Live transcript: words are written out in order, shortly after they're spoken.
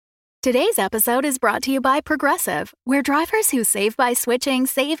Today's episode is brought to you by Progressive, where drivers who save by switching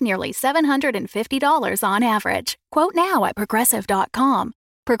save nearly $750 on average. Quote now at Progressive.com.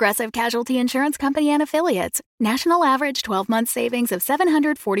 Progressive Casualty Insurance Company and Affiliates. National average 12-month savings of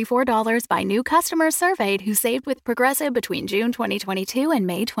 $744 by new customers surveyed who saved with Progressive between June 2022 and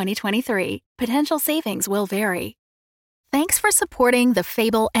May 2023. Potential savings will vary. Thanks for supporting the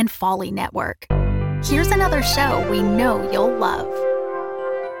Fable and Folly Network. Here's another show we know you'll love.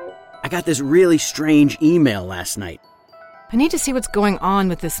 I got this really strange email last night. I need to see what's going on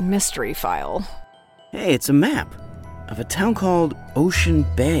with this mystery file. Hey, it's a map of a town called Ocean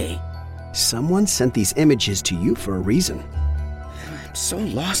Bay. Someone sent these images to you for a reason. I'm so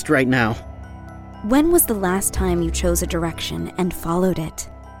lost right now. When was the last time you chose a direction and followed it?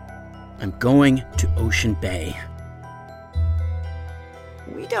 I'm going to Ocean Bay.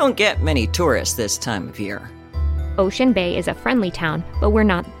 We don't get many tourists this time of year. Ocean Bay is a friendly town, but we're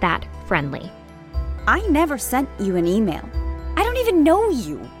not that friendly. I never sent you an email. I don't even know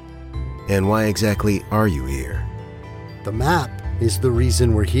you. And why exactly are you here? The map is the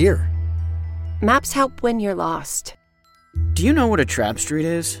reason we're here. Maps help when you're lost. Do you know what a trap street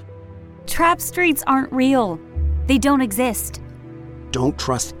is? Trap streets aren't real. They don't exist. Don't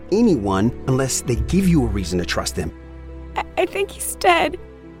trust anyone unless they give you a reason to trust them. I think he's dead.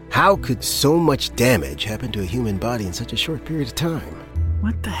 How could so much damage happen to a human body in such a short period of time?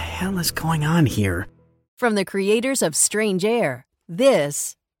 What the hell is going on here? From the creators of Strange Air,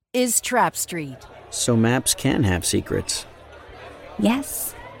 this is Trap Street. So maps can have secrets.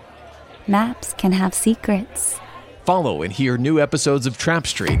 Yes. Maps can have secrets. Follow and hear new episodes of Trap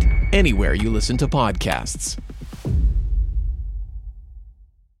Street anywhere you listen to podcasts.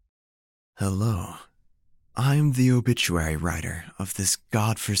 Hello. I'm the obituary writer of this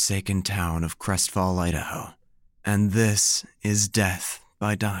godforsaken town of Crestfall, Idaho, and this is Death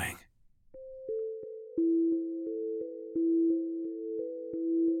by Dying.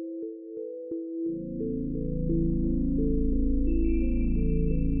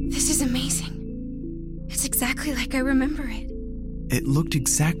 This is amazing. It's exactly like I remember it. It looked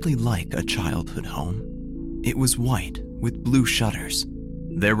exactly like a childhood home. It was white with blue shutters.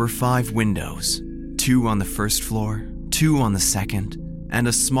 There were 5 windows. 2 on the first floor, 2 on the second, and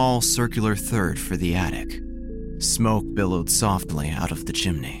a small circular third for the attic. Smoke billowed softly out of the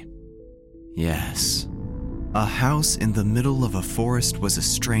chimney. Yes, a house in the middle of a forest was a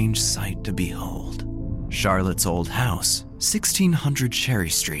strange sight to behold. Charlotte's old house, 1600 Cherry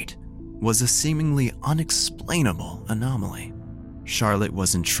Street, was a seemingly unexplainable anomaly. Charlotte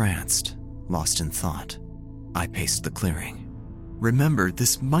was entranced, lost in thought. I paced the clearing. Remember,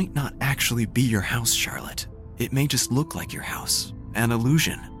 this might not actually be your house, Charlotte. It may just look like your house. An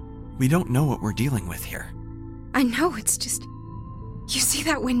illusion. We don't know what we're dealing with here. I know, it's just... You see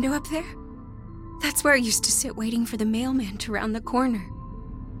that window up there? That's where I used to sit waiting for the mailman to round the corner.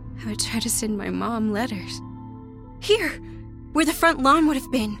 I would try to send my mom letters. Here, where the front lawn would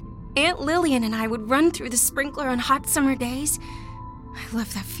have been. Aunt Lillian and I would run through the sprinkler on hot summer days. I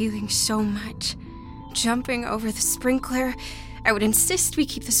love that feeling so much. Jumping over the sprinkler... I would insist we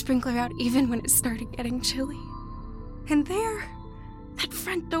keep the sprinkler out even when it started getting chilly. And there, that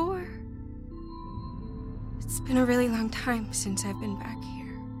front door. It's been a really long time since I've been back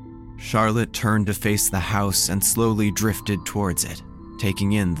here. Charlotte turned to face the house and slowly drifted towards it,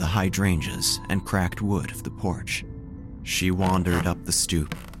 taking in the hydrangeas and cracked wood of the porch. She wandered up the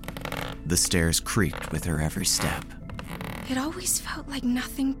stoop. The stairs creaked with her every step. It always felt like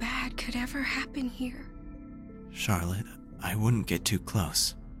nothing bad could ever happen here. Charlotte, I wouldn't get too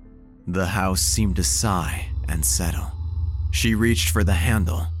close. The house seemed to sigh and settle. She reached for the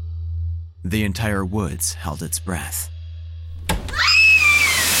handle. The entire woods held its breath.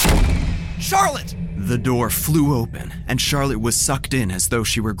 Charlotte! The door flew open, and Charlotte was sucked in as though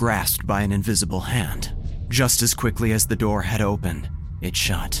she were grasped by an invisible hand. Just as quickly as the door had opened, it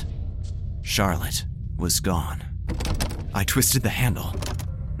shut. Charlotte was gone. I twisted the handle.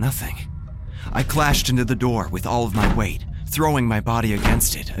 Nothing. I clashed into the door with all of my weight, throwing my body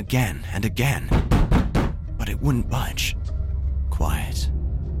against it again and again. But it wouldn't budge. Quiet.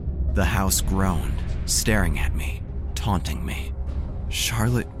 The house groaned, staring at me, taunting me.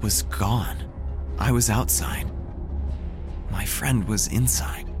 Charlotte was gone. I was outside. My friend was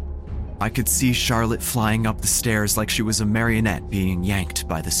inside. I could see Charlotte flying up the stairs like she was a marionette being yanked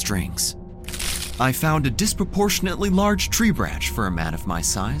by the strings. I found a disproportionately large tree branch for a man of my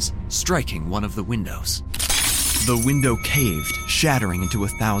size, striking one of the windows. The window caved, shattering into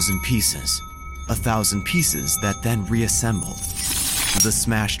 1,000 pieces. 1,000 pieces that then reassembled. The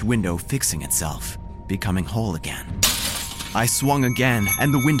smashed window fixing itself, becoming whole again. I swung again,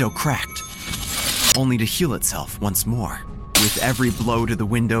 and the window cracked, only to heal itself once more. With every blow to the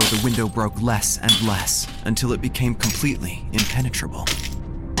window broke less and less, until it became completely impenetrable.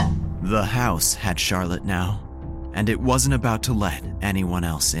 The house had Charlotte now, and it wasn't about to let anyone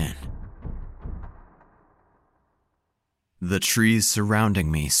else in. The trees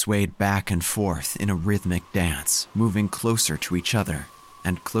surrounding me swayed back and forth in a rhythmic dance, moving closer to each other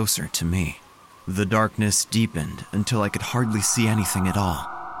and closer to me. The darkness deepened until I could hardly see anything at all.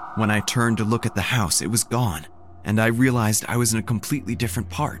 When I turned to look at the house, it was gone, and I realized I was in a completely different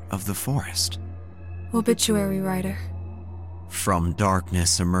part of the forest. Obituary writer. From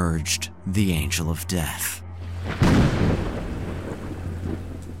darkness emerged the Angel of Death.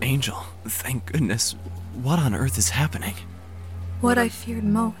 Angel, thank goodness. What on earth is happening? What I feared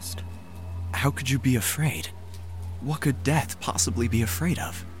most. How could you be afraid? What could death possibly be afraid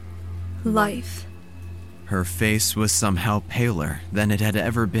of? Life. Her face was somehow paler than it had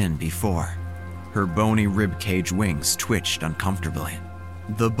ever been before. Her bony ribcage wings twitched uncomfortably.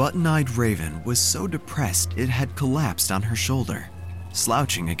 The button-eyed raven was so depressed it had collapsed on her shoulder,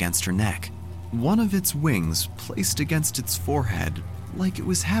 slouching against her neck. One of its wings placed against its forehead like it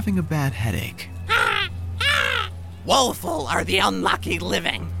was having a bad headache. Woeful are the unlucky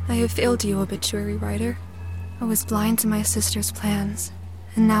living. I have failed you, obituary writer. I was blind to my sister's plans,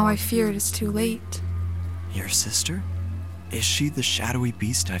 and now I fear it is too late. Your sister? Is she the shadowy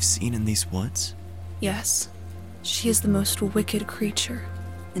beast I've seen in these woods? Yes. She is the most wicked creature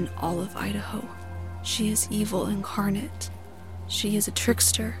in all of Idaho. She is evil incarnate. She is a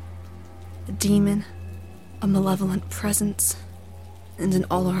trickster, a demon, a malevolent presence, and an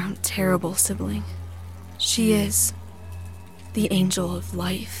all-around terrible sibling. She is the Angel of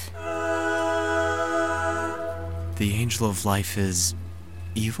Life. The Angel of Life is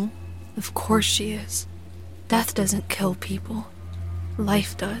evil? Of course she is. Death doesn't kill people.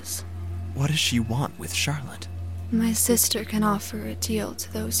 Life does. What does she want with Charlotte? My sister can offer a deal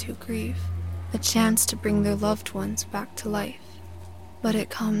to those who grieve, a chance to bring their loved ones back to life. But it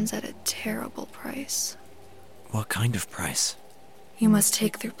comes at a terrible price. What kind of price? You must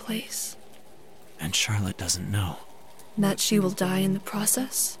take their place. And Charlotte doesn't know. That she will die in the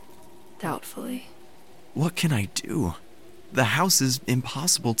process? Doubtfully. What can I do? The house is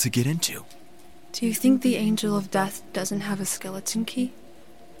impossible to get into. Do you think the Angel of Death doesn't have a skeleton key?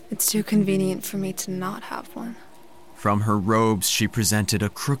 It's too convenient for me to not have one. From her robes, she presented a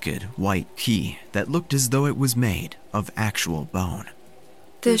crooked white key that looked as though it was made of actual bone.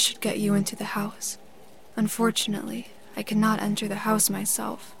 This should get you into the house. Unfortunately, I cannot enter the house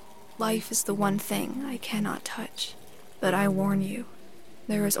myself. Life is the one thing I cannot touch. But I warn you,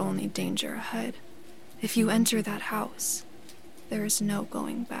 there is only danger ahead. If you enter that house, there is no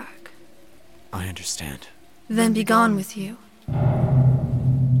going back. I understand. Then be gone with you.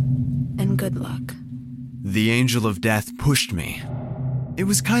 And good luck. The Angel of Death pushed me. It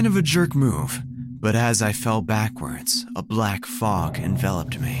was kind of a jerk move, but as I fell backwards, a black fog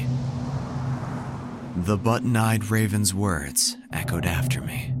enveloped me. The button-eyed raven's words echoed after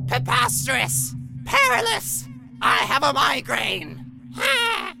me. Preposterous! Perilous! I have a migraine!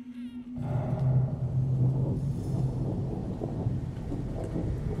 Ha!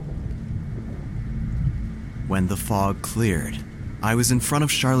 When the fog cleared, I was in front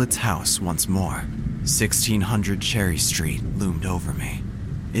of Charlotte's house once more. 1600 Cherry Street loomed over me.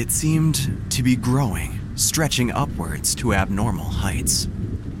 It seemed to be growing, stretching upwards to abnormal heights.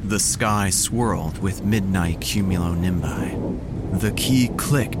 The sky swirled with midnight cumulonimbus. The key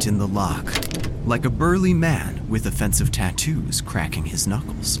clicked in the lock, like a burly man with offensive tattoos cracking his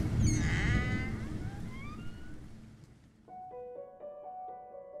knuckles.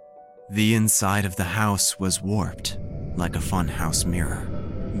 The inside of the house was warped, like a funhouse mirror.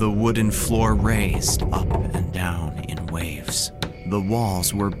 The wooden floor raised up and down in waves. The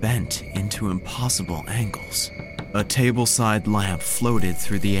walls were bent into impossible angles. A tableside lamp floated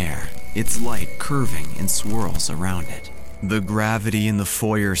through the air, its light curving in swirls around it. The gravity in the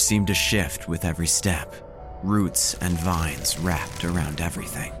foyer seemed to shift with every step. Roots and vines wrapped around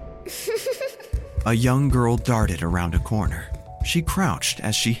everything. A young girl darted around a corner. She crouched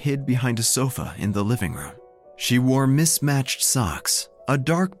as she hid behind a sofa in the living room. She wore mismatched socks, a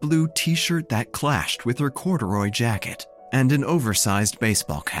dark blue t-shirt that clashed with her corduroy jacket, and an oversized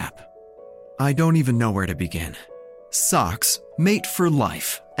baseball cap. I don't even know where to begin. Socks mate for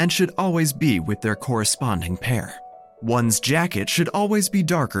life and should always be with their corresponding pair. One's jacket should always be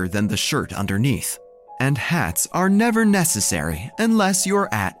darker than the shirt underneath. And hats are never necessary unless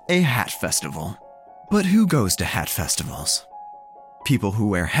you're at a hat festival. But who goes to hat festivals? People who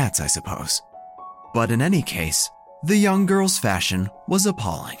wear hats, I suppose. But in any case, The young girl's fashion was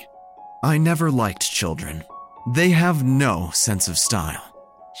appalling. I never liked children. They have no sense of style.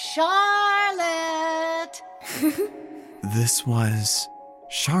 Charlotte! This was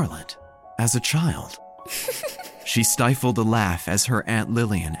Charlotte as a child. She stifled a laugh as her Aunt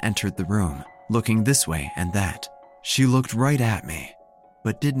Lillian entered the room, looking this way and that. She looked right at me,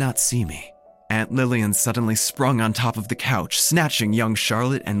 but did not see me. Aunt Lillian suddenly sprung on top of the couch, snatching young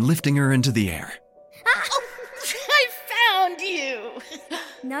Charlotte and lifting her into the air. I found you!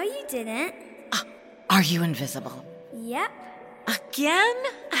 No, you didn't. Are you invisible? Yep. Again?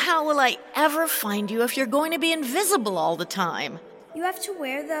 How will I ever find you if you're going to be invisible all the time? You have to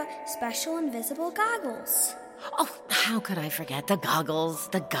wear the special invisible goggles. Oh, how could I forget the goggles,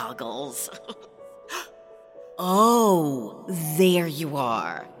 Oh, there you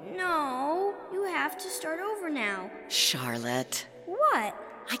are. No, you have to start over now. Charlotte. What?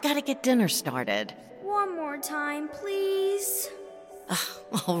 I gotta get dinner started. One more time, please.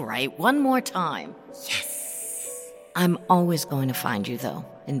 All right, one more time. Yes. I'm always going to find you, though,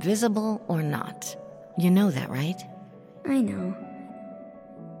 invisible or not. You know that, right? I know.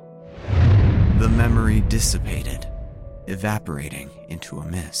 The memory dissipated, evaporating into a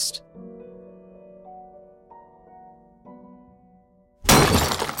mist.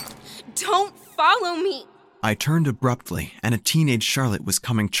 Don't follow me! I turned abruptly, and a teenage Charlotte was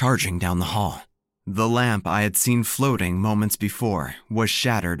coming charging down the hall. The lamp I had seen floating moments before was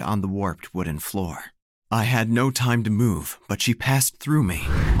shattered on the warped wooden floor. I had no time to move, but she passed through me,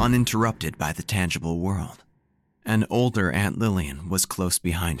 uninterrupted by the tangible world. An older Aunt Lillian was close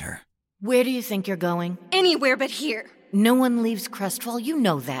behind her. Where do you think you're going? Anywhere but here. No one leaves Crestfall, you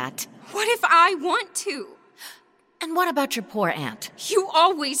know that. What if I want to? And what about your poor aunt? You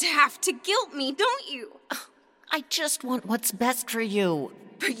always have to guilt me, don't you? I just want what's best for you.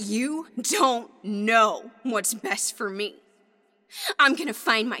 But you don't know what's best for me. I'm gonna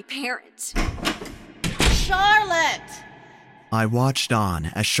find my parents. Charlotte! I watched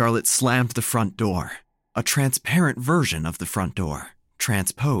on as Charlotte slammed the front door, a transparent version of the front door,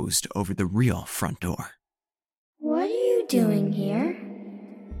 transposed over the real front door. What are you doing here?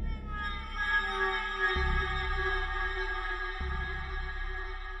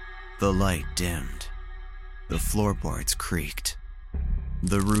 The light dimmed. The floorboards creaked.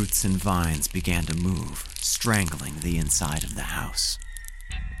 The roots and vines began to move, strangling the inside of the house.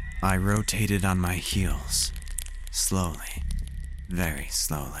 I rotated on my heels, slowly, very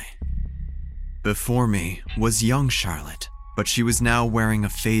slowly. Before me was young Charlotte, but she was now wearing a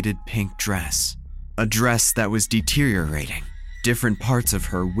faded pink dress, a dress that was deteriorating, different parts of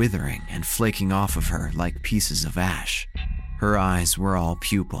her withering and flaking off of her like pieces of ash. Her eyes were all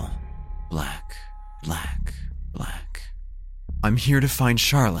pupil, black, black, black. "I'm here to find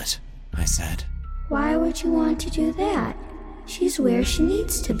Charlotte," I said. Why would you want to do that? She's where she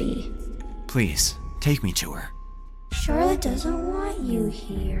needs to be. "Please, take me to her." Charlotte doesn't want you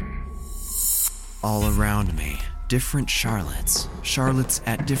here. All around me, different Charlottes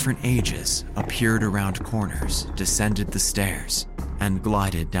at different ages, appeared around corners, descended the stairs, and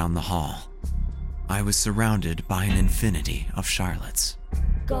glided down the hall. I was surrounded by an infinity of Charlottes.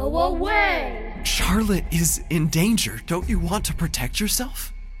 Go away! "Charlotte is in danger. Don't you want to protect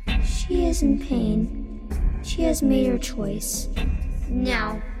yourself?" She is in pain. She has made her choice.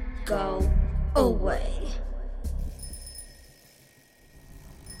 Now, go away.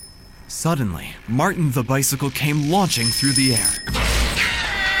 Suddenly, Martin the bicycle came launching through the air,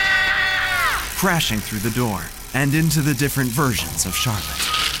 crashing through the door and into the different versions of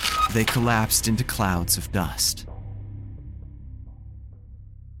Charlotte. They collapsed into clouds of dust.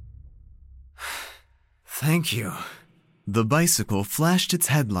 "Thank you." The bicycle flashed its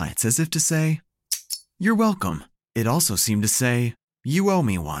headlights as if to say, "You're welcome." It also seemed to say, "You owe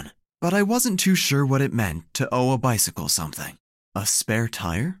me one." But I wasn't too sure what it meant to owe a bicycle something. A spare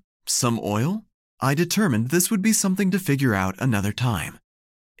tire? Some oil? I determined this would be something to figure out another time,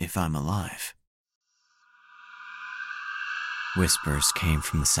 if I'm alive. Whispers came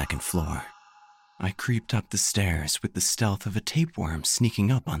from the second floor. I creeped up the stairs with the stealth of a tapeworm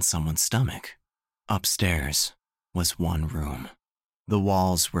sneaking up on someone's stomach. Upstairs was one room. The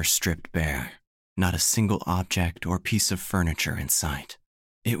walls were stripped bare, not a single object or piece of furniture in sight.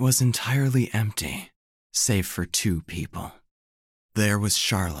 It was entirely empty, save for two people. There was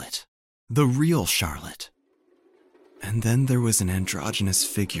Charlotte, the real Charlotte. And then there was an androgynous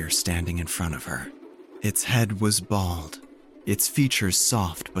figure standing in front of her. Its head was bald, its features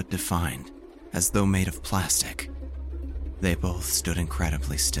soft but defined, as though made of plastic. They both stood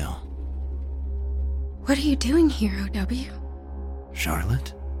incredibly still. What are you doing here, O.W.?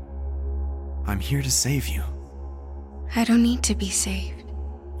 "Charlotte, I'm here to save you." I don't need to be saved.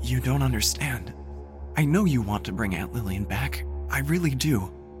 You don't understand. I know you want to bring Aunt Lillian back. I really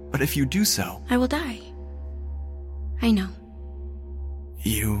do. But if you do so... I will die. I know.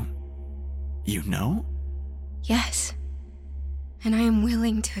 You know? Yes. And I am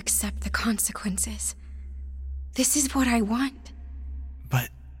willing to accept the consequences. This is what I want. But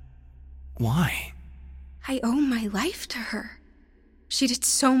why? I owe my life to her. She did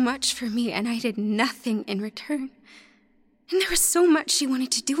so much for me, and I did nothing in return. And there was so much she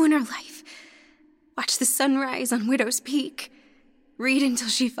wanted to do in her life. Watch the sunrise on Widow's Peak. Read until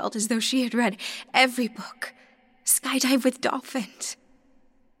she felt as though she had read every book. Skydive with dolphins.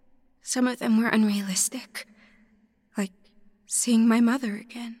 Some of them were unrealistic. Like seeing my mother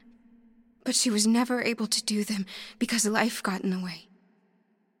again. But she was never able to do them because life got in the way.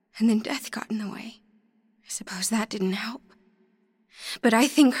 And then death got in the way. I suppose that didn't help. But I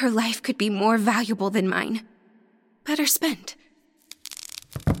think her life could be more valuable than mine. Better spent.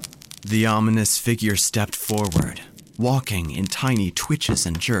 The ominous figure stepped forward, walking in tiny twitches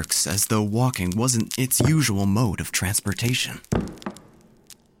and jerks as though walking wasn't its usual mode of transportation.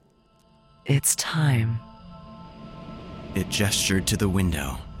 It's time. It gestured to the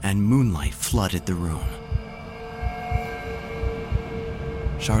window, and moonlight flooded the room.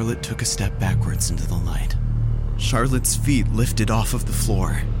 Charlotte took a step backwards into the light. Charlotte's feet lifted off of the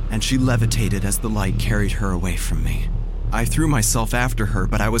floor, and she levitated as the light carried her away from me. I threw myself after her,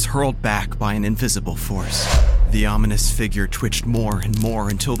 but I was hurled back by an invisible force. The ominous figure twitched more and more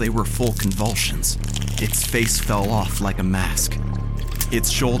until they were full convulsions. Its face fell off like a mask. Its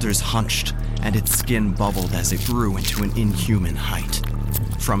shoulders hunched, and its skin bubbled as it grew into an inhuman height.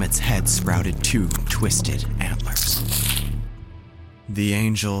 From its head sprouted 2 twisted antlers. The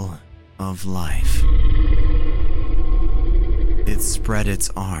Angel of Life. It spread its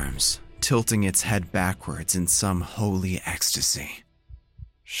arms, tilting its head backwards in some holy ecstasy.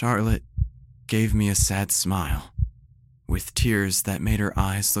 Charlotte gave me a sad smile, with tears that made her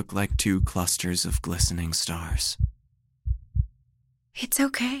eyes look like 2 clusters of glistening stars. It's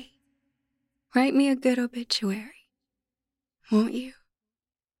okay. Write me a good obituary, won't you?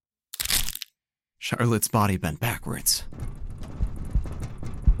 Charlotte's body bent backwards.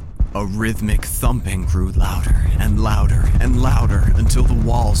 A rhythmic thumping grew louder and louder and louder until the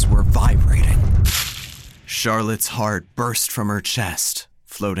walls were vibrating. Charlotte's heart burst from her chest,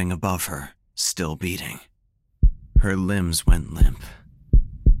 floating above her, still beating. Her limbs went limp.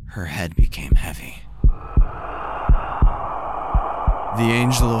 Her head became heavy. The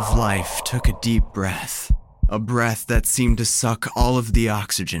Angel of Life took a deep breath, a breath that seemed to suck all of the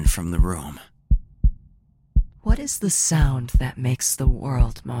oxygen from the room. What is the sound that makes the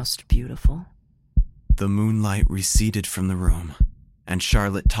world most beautiful? The moonlight receded from the room, and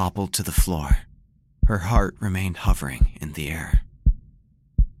Charlotte toppled to the floor. Her heart remained hovering in the air.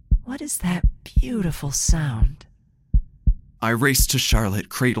 What is that beautiful sound? I raced to Charlotte,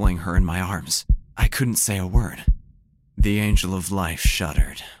 cradling her in my arms. I couldn't say a word. The Angel of Life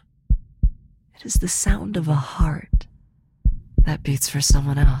shuddered. It is the sound of a heart that beats for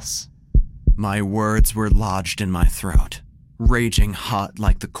someone else. My words were lodged in my throat, raging hot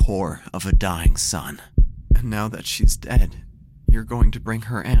like the core of a dying sun. And now that she's dead, you're going to bring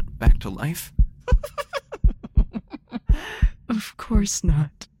her aunt back to life? Of course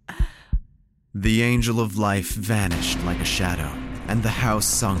not. The Angel of Life vanished like a shadow, and the house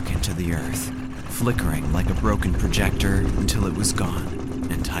sunk into the earth, flickering like a broken projector until it was gone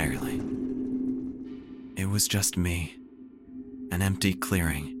entirely. It was just me, an empty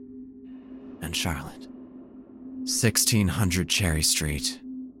clearing, and Charlotte. 1600 Cherry Street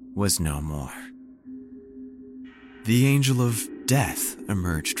was no more. The Angel of Death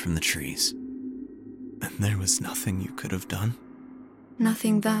emerged from the trees, and there was nothing you could have done.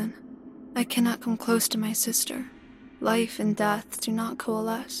 Nothing then. I cannot come close to my sister. Life and death do not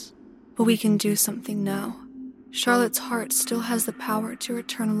coalesce. But we can do something now. Charlotte's heart still has the power to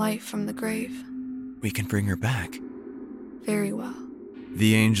return life from the grave. We can bring her back. Very well.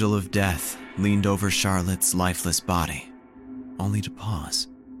 The Angel of Death leaned over Charlotte's lifeless body, only to pause.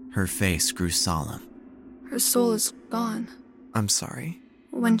 Her face grew solemn. Her soul is gone. I'm sorry?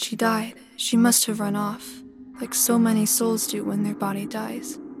 When she died, she must have run off, like so many souls do when their body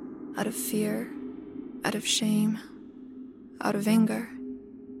dies. Out of fear, out of shame, out of anger.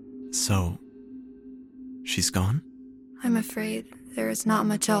 So, she's gone? I'm afraid there is not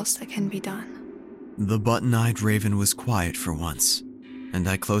much else that can be done. The button-eyed raven was quiet for once, and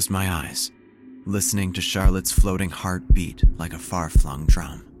I closed my eyes, listening to Charlotte's floating heart beat like a far-flung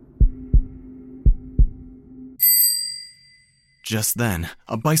drum. Just then,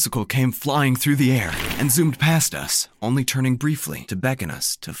 a bicycle came flying through the air and zoomed past us, only turning briefly to beckon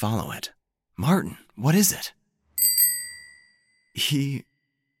us to follow it. Martin, what is it? He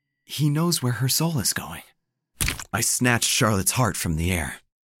knows where her soul is going. I snatched Charlotte's heart from the air.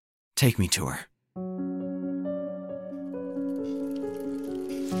 Take me to her.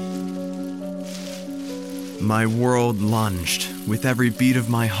 My world lunged. With every beat of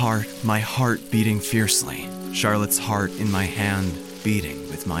my heart beating fiercely. Charlotte's heart in my hand, beating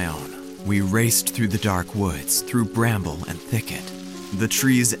with my own. We raced through the dark woods, through bramble and thicket. The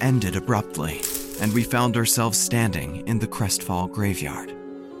trees ended abruptly, and we found ourselves standing in the Crestfall graveyard.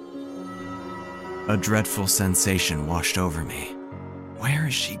 A dreadful sensation washed over me. Where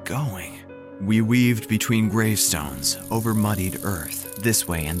is she going? We weaved between gravestones, over muddied earth, this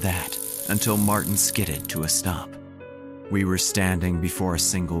way and that, until Martin skidded to a stop. We were standing before a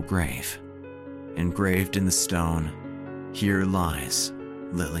single grave. Engraved in the stone, "Here lies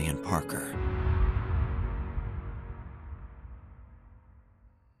Lillian Parker."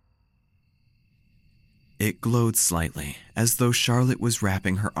 It glowed slightly, as though Charlotte was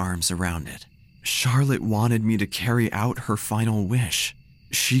wrapping her arms around it. Charlotte wanted me to carry out her final wish.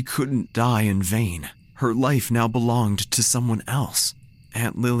 She couldn't die in vain. Her life now belonged to someone else.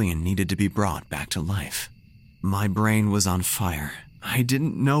 Aunt Lillian needed to be brought back to life. My brain was on fire. I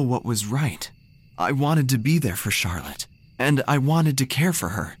didn't know what was right. I wanted to be there for Charlotte, and I wanted to care for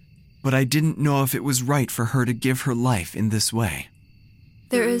her, but I didn't know if it was right for her to give her life in this way.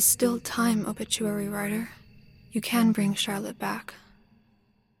 There is still time, Obituary Writer. You can bring Charlotte back.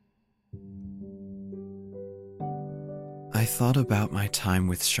 I thought about my time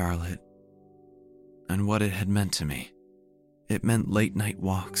with Charlotte and what it had meant to me. It meant late-night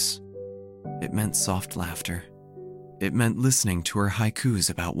walks. It meant soft laughter. It meant listening to her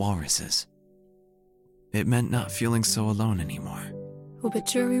haikus about walruses. It meant not feeling so alone anymore.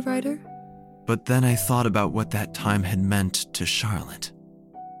 Obituary Writer? But then I thought about what that time had meant to Charlotte.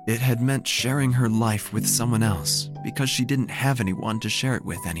 It had meant sharing her life with someone else because she didn't have anyone to share it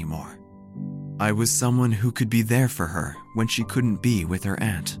with anymore. I was someone who could be there for her when she couldn't be with her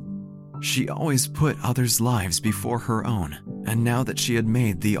aunt. She always put others' lives before her own, and now that she had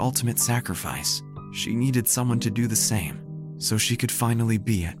made the ultimate sacrifice, she needed someone to do the same so she could finally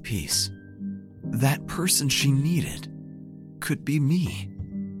be at peace. That person she needed could be me.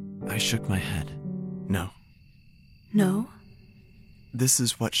 I shook my head. No. No? This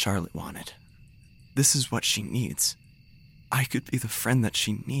is what Charlotte wanted. This is what she needs. I could be the friend that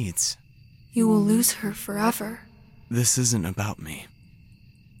she needs. You will lose her forever. This isn't about me.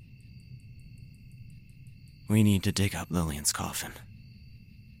 We need to dig up Lillian's coffin.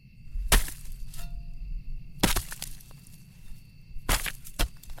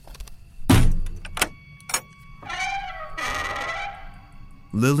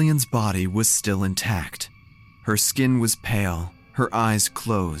 Lillian's body was still intact. Her skin was pale, her eyes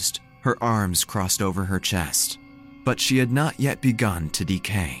closed, her arms crossed over her chest. But she had not yet begun to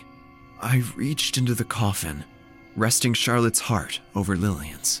decay. I reached into the coffin, resting Charlotte's heart over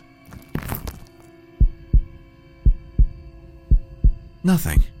Lillian's.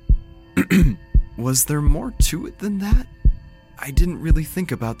 Nothing. Was there more to it than that? I didn't really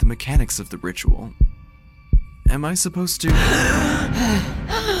think about the mechanics of the ritual. Am I supposed to...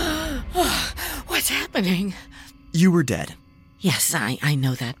 What's happening? You were dead. Yes, I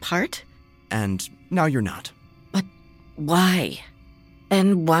know that part. And now you're not. But why?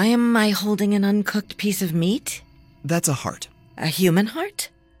 And why am I holding an uncooked piece of meat? That's a heart. A human heart?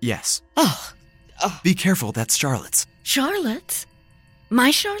 Yes. Oh. Be careful, that's Charlotte's. Charlotte's?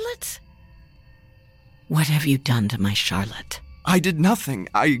 My Charlotte? What have you done to my Charlotte? I did nothing.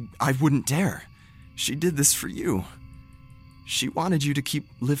 I wouldn't dare. She did this for you. She wanted you to keep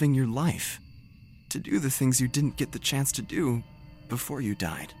living your life, to do the things you didn't get the chance to do before you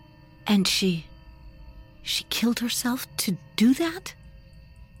died. And she killed herself to do that?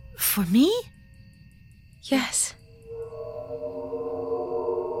 For me? Yes.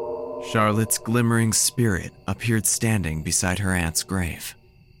 Charlotte's glimmering spirit appeared standing beside her aunt's grave.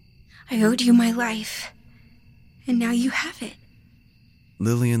 I owed you my life, and now you have it.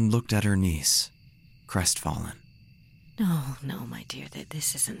 Lillian looked at her niece, crestfallen. No, my dear,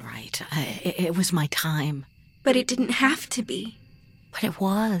 this isn't right. It was my time. But it didn't have to be. But it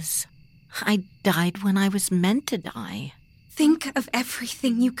was. I died when I was meant to die. Think of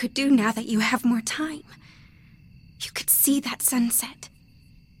everything you could do now that you have more time. You could see that sunset.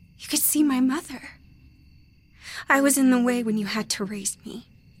 You could see my mother. I was in the way when you had to raise me.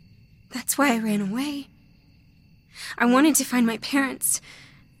 That's why I ran away. I wanted to find my parents,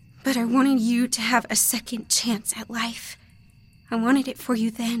 but I wanted you to have a second chance at life. I wanted it for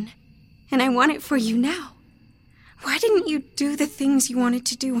you then, and I want it for you now. Why didn't you do the things you wanted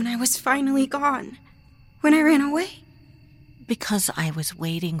to do when I was finally gone? When I ran away? Because I was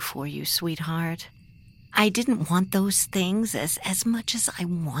waiting for you, sweetheart. I didn't want those things as much as I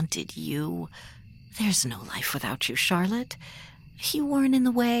wanted you. There's no life without you, Charlotte. You weren't in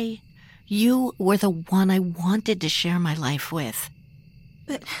the way. You were the one I wanted to share my life with.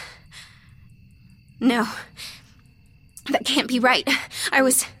 But... no. That can't be right.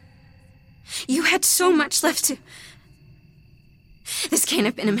 You had so much left to... This can't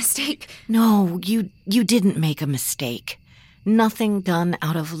have been a mistake. No, you didn't make a mistake. Nothing done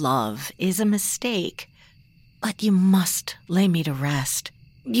out of love is a mistake. But you must lay me to rest.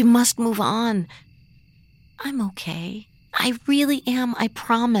 You must move on. I'm okay. I really am, I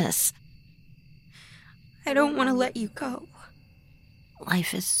promise. I don't want to let you go.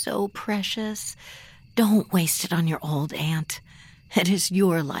 Life is so precious. Don't waste it on your old aunt. It is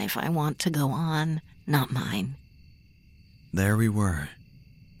your life I want to go on, not mine. There we were,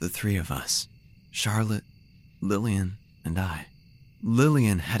 the three of us, Charlotte, Lillian, and I.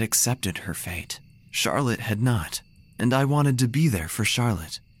 Lillian had accepted her fate. Charlotte had not, and I wanted to be there for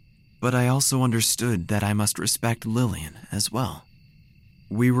Charlotte. But I also understood that I must respect Lillian as well.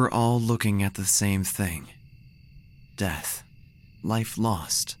 We were all looking at the same thing. Death. Life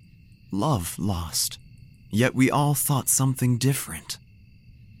lost. Love lost. Yet we all thought something different.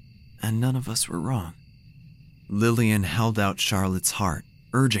 And none of us were wrong. Lillian held out Charlotte's heart,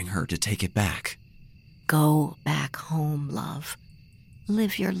 urging her to take it back. Go back home, love.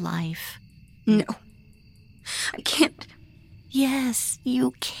 Live your life. No. I can't. Yes,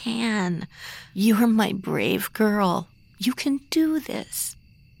 you can. You're my brave girl. You can do this.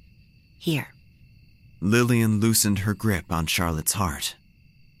 Here. Lillian loosened her grip on Charlotte's heart.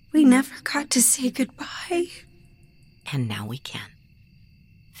 We never got to say goodbye. And now we can.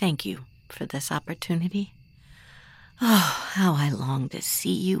 Thank you for this opportunity. Oh, how I long to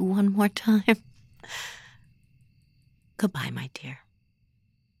see you one more time. Goodbye, my dear.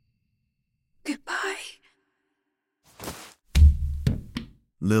 Goodbye.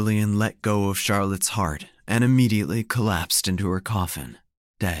 Lillian let go of Charlotte's heart and immediately collapsed into her coffin,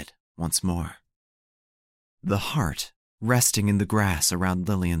 dead once more. The heart, resting in the grass around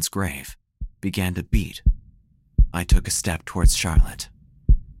Lillian's grave, began to beat. I took a step towards Charlotte.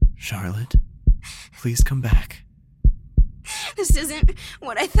 Charlotte, please come back. This isn't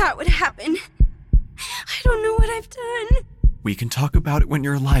what I thought would happen. I don't know what I've done. We can talk about it when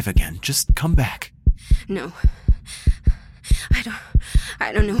you're alive again. Just come back. No.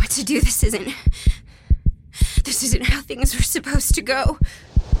 I don't know what to do. This isn't how things are supposed to go.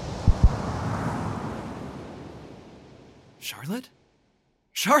 Charlotte?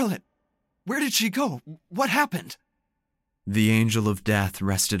 Charlotte! Where did she go? What happened? The angel of death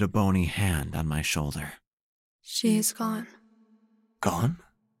rested a bony hand on my shoulder. She is gone. Gone?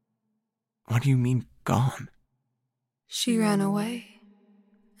 What do you mean, gone? She ran away,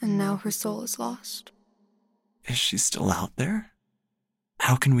 and now her soul is lost. Is she still out there?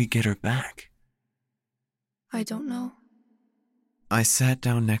 How can we get her back? I don't know. I sat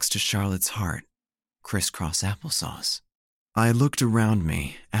down next to Charlotte's heart, crisscross applesauce. I looked around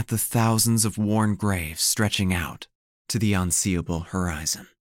me at the thousands of worn graves stretching out to the unseeable horizon.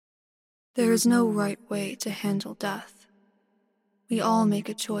 There is no right way to handle death. We all make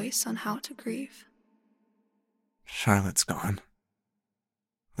a choice on how to grieve. Charlotte's gone.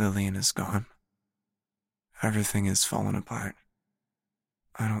 Lillian is gone. Everything is fallen apart.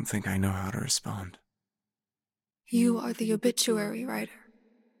 I don't think I know how to respond. You are the obituary writer.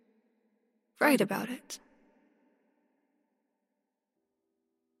 Write about it.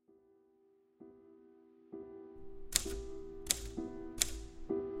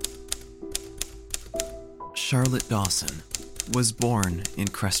 Charlotte Dawson was born in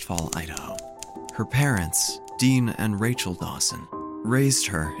Crestfall, Idaho. Her parents, Dean and Rachel Dawson, raised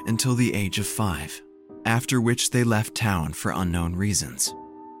her until the age of 5, after which they left town for unknown reasons.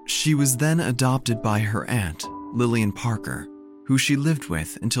 She was then adopted by her aunt, Lillian Parker, who she lived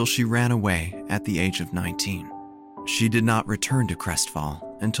with until she ran away at the age of 19. She did not return to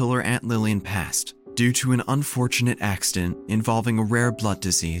Crestfall until her Aunt Lillian passed due to an unfortunate accident involving a rare blood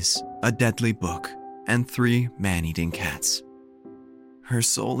disease, a deadly book, and 3 man-eating cats. Her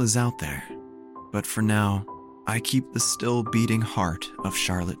soul is out there, but for now, I keep the still beating heart of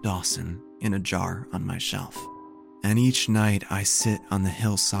Charlotte Dawson in a jar on my shelf. And each night I sit on the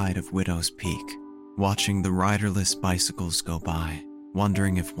hillside of Widow's Peak, watching the riderless bicycles go by,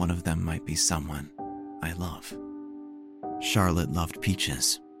 wondering if one of them might be someone I love. Charlotte loved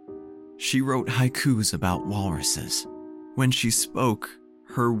peaches. She wrote haikus about walruses. When she spoke,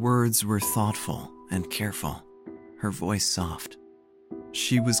 her words were thoughtful and careful, her voice soft.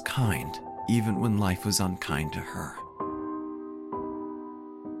 She was kind, even when life was unkind to her.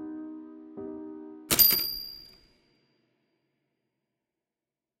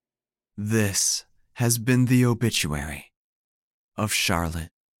 This has been the obituary of Charlotte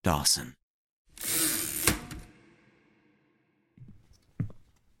Dawson.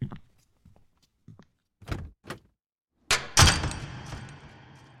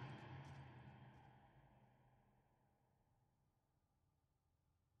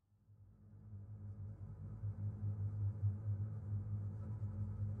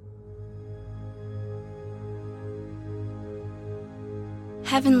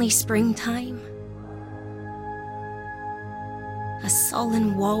 Heavenly springtime. A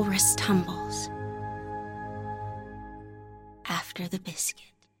sullen walrus tumbles after the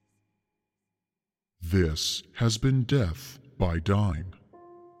biscuit. This has been Death by Dying.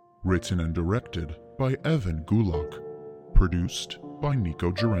 Written and directed by Evan Gulak. Produced by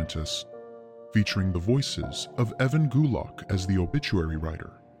Nico Gerentis. Featuring the voices of Evan Gulak as the obituary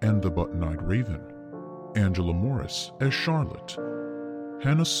writer and the button-eyed raven. Angela Morris as Charlotte.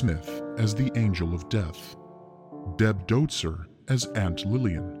 Hannah Smith as the Angel of Death, Deb Dotzer as Aunt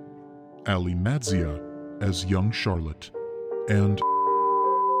Lillian, Ali Madzia as Young Charlotte, and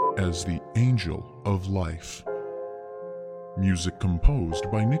as the Angel of Life. Music composed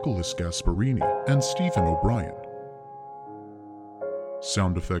by Nicholas Gasparini and Stephen O'Brien.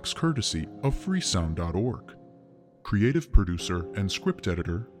 Sound effects courtesy of freesound.org. Creative producer and script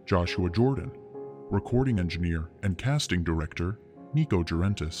editor Joshua Jordan. Recording engineer and casting director Nico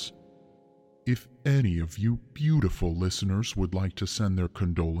Gerentis. If any of you beautiful listeners would like to send their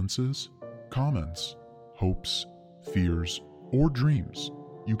condolences, comments, hopes, fears, or dreams,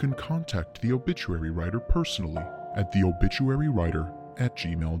 you can contact the obituary writer personally at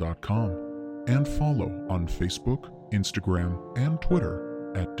theobituarywriter@gmail.com and follow on Facebook, Instagram, and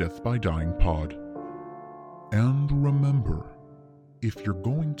Twitter at Death by Dying Pod. And remember, if you're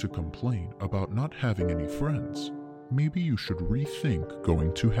going to complain about not having any friends, maybe you should rethink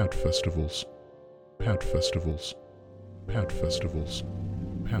going to hat festivals. Hat festivals. Hat festivals.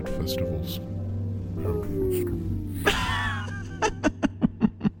 Hat festivals.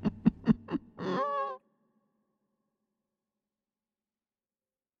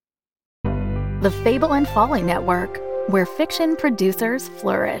 The Fable and Folly Network, where fiction producers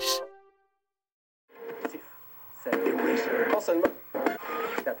flourish.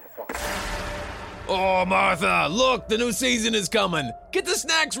 Oh, Martha, look, the new season is coming. Get the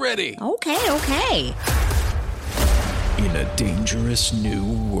snacks ready. Okay. In a dangerous new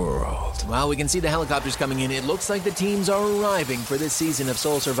world. Well, we can see the helicopters coming in. It looks like the teams are arriving for this season of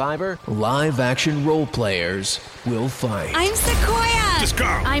Soul Survivor. Live-action role players will fight. I'm Sequoia. Just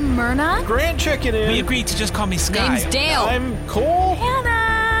Carl. I'm Myrna. Grant checking in. We agreed to just call me Sky. Name's Dale. I'm Cole.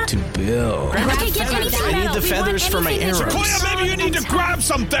 Hannah. To build. I need the feathers for my arrows. Sequoia, maybe you need to grab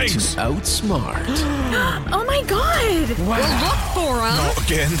some things. To outsmart. Oh my god. Wow. We'll look for them. No,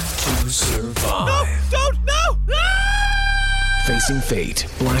 again. To survive. No! Facing Fate,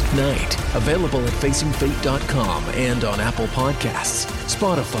 Black Knight. Available at facingfate.com and on Apple Podcasts,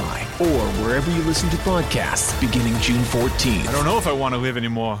 Spotify, or wherever you listen to podcasts beginning June 14th. I don't know if I want to live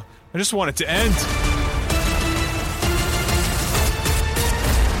anymore. I just want it to end.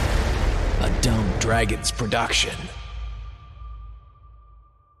 A Dumb Dragons production.